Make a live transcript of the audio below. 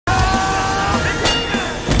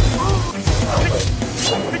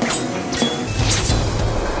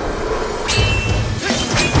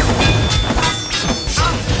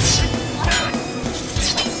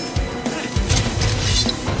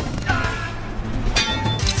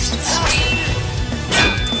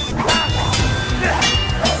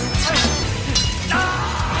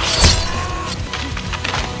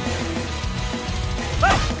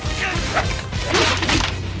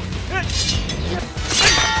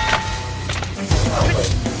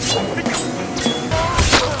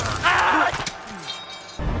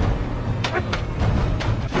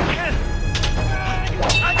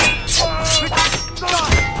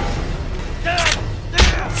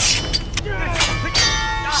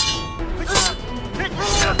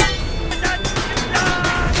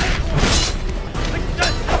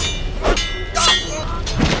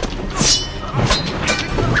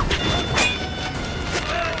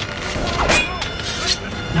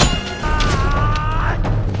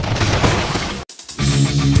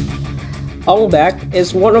Ong Bak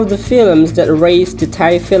is one of the films that raised the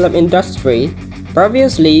Thai film industry.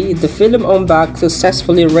 Previously, the film Ong Bak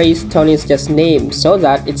successfully raised Tony Jaa's name so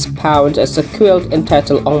that it spawned a sequel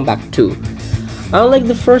entitled Ong Bak 2. Unlike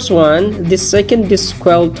the first one, the second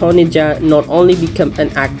sequel Tony Jaa not only became an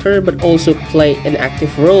actor but also played an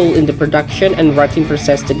active role in the production and writing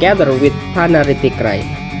process together with Panna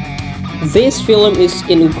Rittikrai. This film is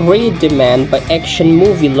in great demand by action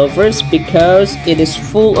movie lovers because it is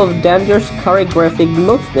full of dangerous choreographic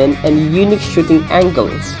movement and unique shooting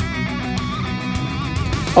angles.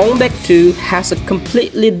 Ong Bak 2 has a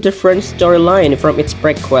completely different storyline from its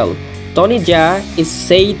prequel. Tony Jaa is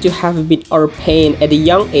said to have been orphaned at a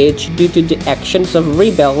young age due to the actions of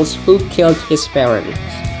rebels who killed his parents.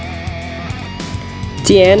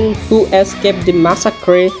 Tien, who escaped the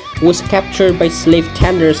massacre, was captured by slave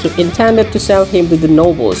tenders who intended to sell him to the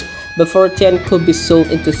nobles. Before Tien could be sold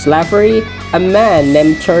into slavery, a man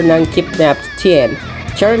named Chernang kidnapped Tien.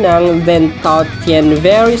 Chernang then taught Tien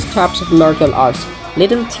various types of martial arts.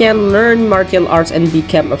 Little Tien learned martial arts and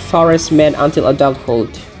became a forest man until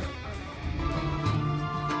adulthood.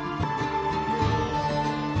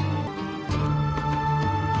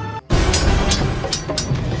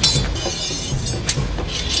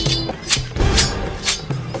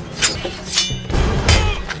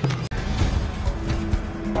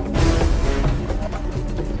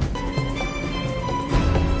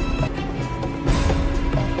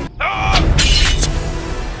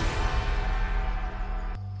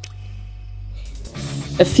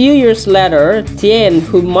 A few years later, Tien,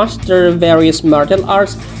 who mastered various martial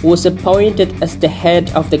arts, was appointed as the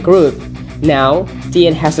head of the group. Now,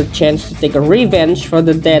 Tien has a chance to take revenge for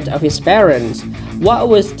the death of his parents. What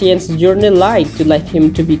was Tien's journey like to lead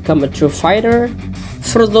him to become a true fighter?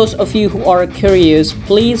 For those of you who are curious,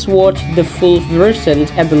 please watch the full version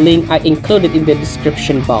at the link I included in the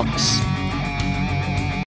description box.